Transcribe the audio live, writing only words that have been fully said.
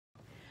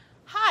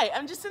Hi,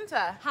 I'm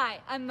Jacinta. Hi,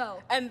 I'm Mo.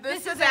 And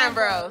this is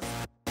Ambrose.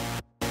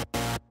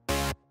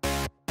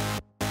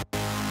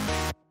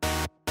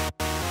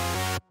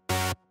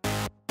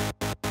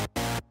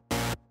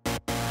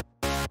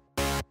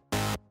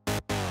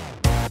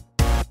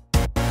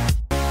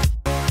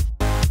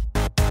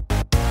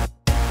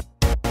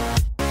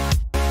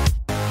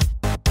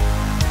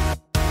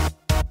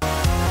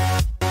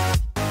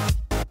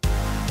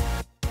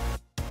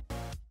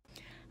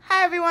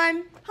 Hi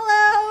everyone.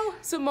 Hello!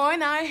 So Mo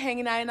and I are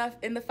hanging out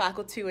in the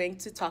faculty wing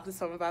to talk to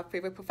some of our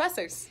favorite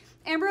professors.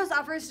 Ambrose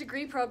offers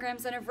degree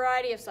programs in a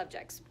variety of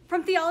subjects,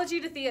 from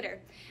theology to theater.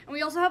 And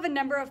we also have a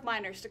number of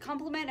minors to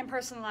complement and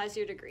personalize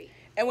your degree.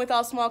 And with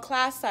our small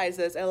class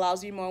sizes, it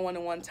allows you more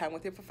one-on-one time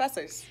with your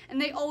professors.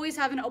 And they always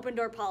have an open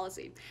door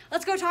policy.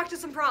 Let's go talk to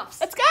some profs.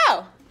 Let's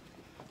go!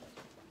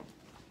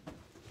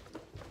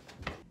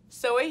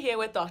 So we're here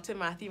with Dr.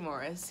 Matthew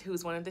Morris,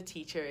 who's one of the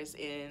teachers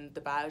in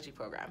the biology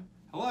program.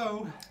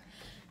 Hello.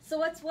 So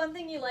what's one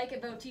thing you like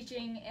about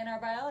teaching in our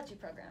biology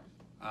program?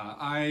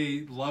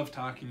 I love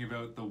talking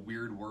about the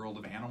weird world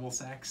of animal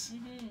sex.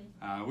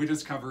 We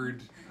just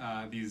covered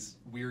these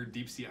weird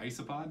deep sea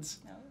isopods,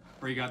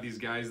 where you got these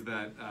guys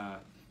that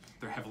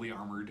they're heavily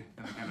armored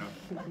and they kind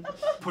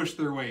of push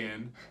their way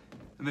in.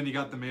 And then you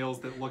got the males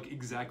that look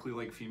exactly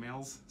like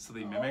females, so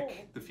they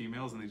mimic the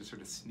females and they just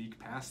sort of sneak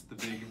past the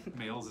big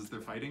males as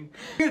they're fighting.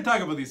 We're gonna talk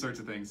about these sorts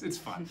of things. It's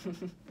fun.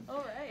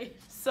 All right.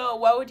 So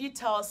what would you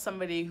tell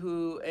somebody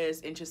who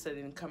is interested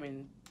in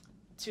coming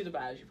to the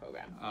biology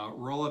program?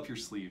 Roll up your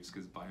sleeves,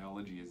 because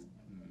biology is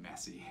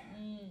messy.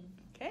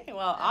 Okay,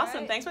 well,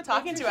 awesome. right. Thanks for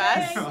talking Thanks to for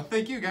us. sharing. Well,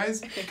 thank you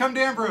guys. Come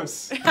to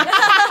Ambrose.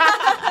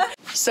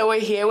 So we're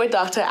here with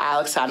Dr.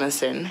 Alex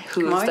Sanderson,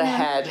 who's the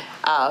head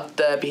of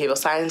the behavioral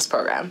science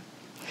program.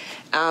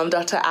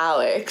 Dr.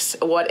 Alex,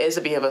 what is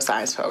a behavioral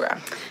science program?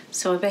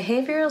 So a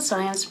behavioral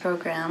science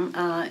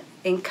program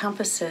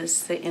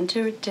encompasses the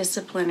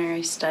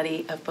interdisciplinary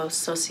study of both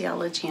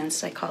sociology and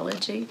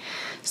psychology.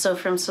 So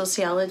from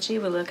sociology,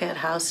 we look at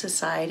how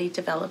society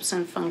develops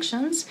and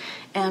functions,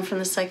 and from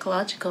the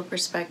psychological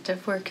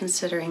perspective, we're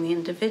considering the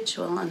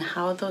individual and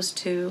how those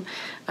two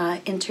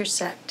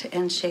intersect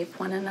and shape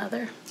one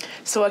another.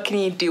 So what can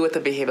you do with a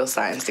behavioral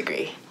science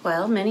degree?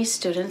 Well, many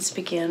students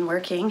begin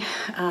working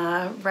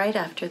right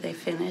after they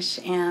finish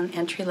in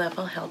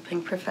entry-level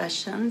helping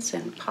professions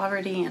in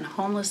poverty and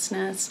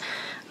homelessness,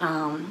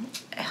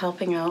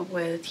 helping out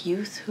with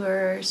youth who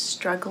are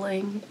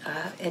struggling,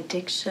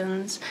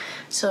 addictions.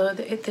 So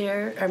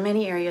there are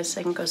many areas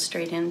they can go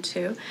straight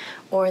into,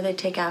 or they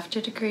take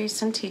after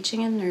degrees in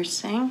teaching and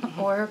nursing,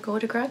 or go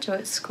to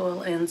graduate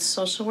school in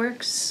social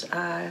works,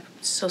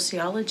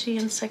 sociology,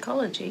 and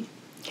psychology.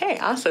 Okay,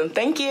 awesome.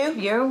 Thank you.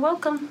 You're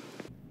welcome.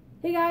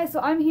 Hey guys, so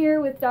I'm here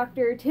with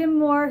Dr. Tim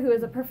Moore, who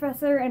is a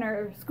professor in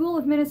our School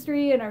of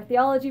Ministry and our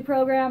theology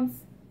programs.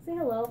 Say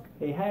hello.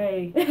 Hey,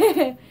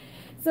 hey.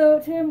 So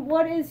Tim,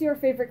 what is your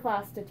favorite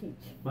class to teach?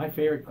 My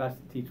favorite class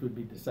to teach would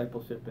be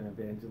discipleship and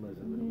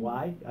evangelism. And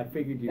why? I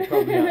figured you'd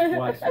probably ask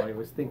why, so I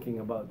was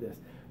thinking about this.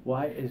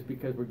 Why is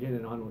because we're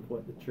getting on with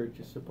what the church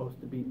is supposed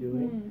to be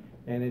doing.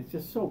 And it's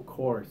just so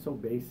core, so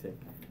basic.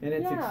 And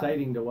it's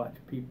exciting to watch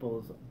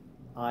people's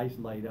eyes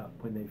light up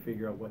when they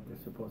figure out what they're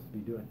supposed to be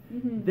doing.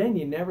 Then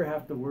you never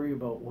have to worry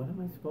about, what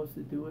am I supposed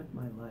to do with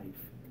my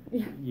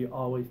life? You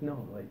always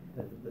know, like,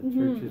 the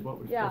church is what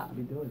we're supposed to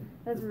be doing.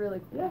 That's really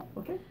cool. Yeah,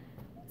 okay.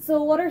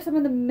 So what are some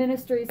of the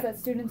ministries that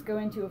students go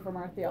into from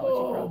our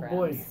theology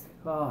programs?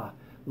 Boy,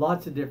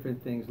 lots of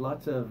different things.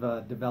 Lots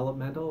of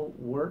developmental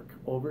work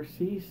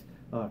overseas,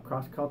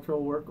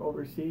 cross-cultural work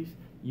overseas,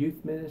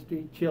 youth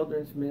ministry,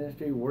 children's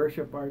ministry,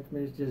 worship arts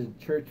ministries,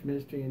 church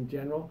ministry in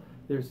general.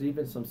 There's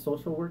even some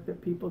social work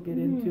that people get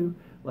into,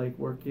 like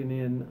working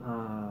in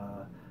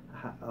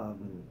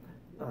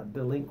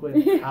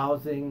delinquent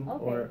housing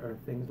or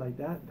things like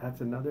that.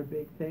 That's another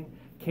big thing.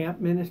 Camp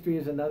ministry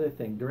is another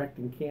thing.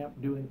 Directing camp,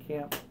 doing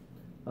camp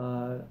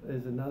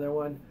is another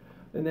one.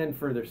 And then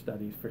further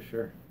studies for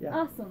sure. Yeah.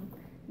 Awesome.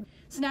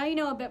 So now you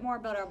know a bit more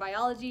about our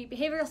biology,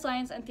 behavioral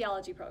science, and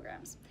theology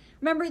programs.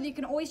 Remember that you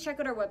can always check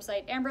out our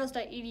website,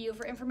 ambrose.edu,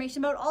 for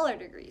information about all our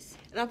degrees.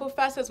 And our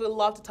professors would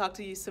love to talk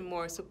to you some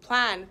more, so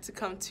plan to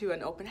come to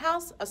an open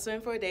house, a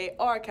swim for a day,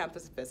 or a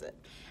campus visit.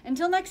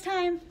 Until next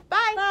time,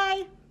 Bye!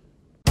 Bye!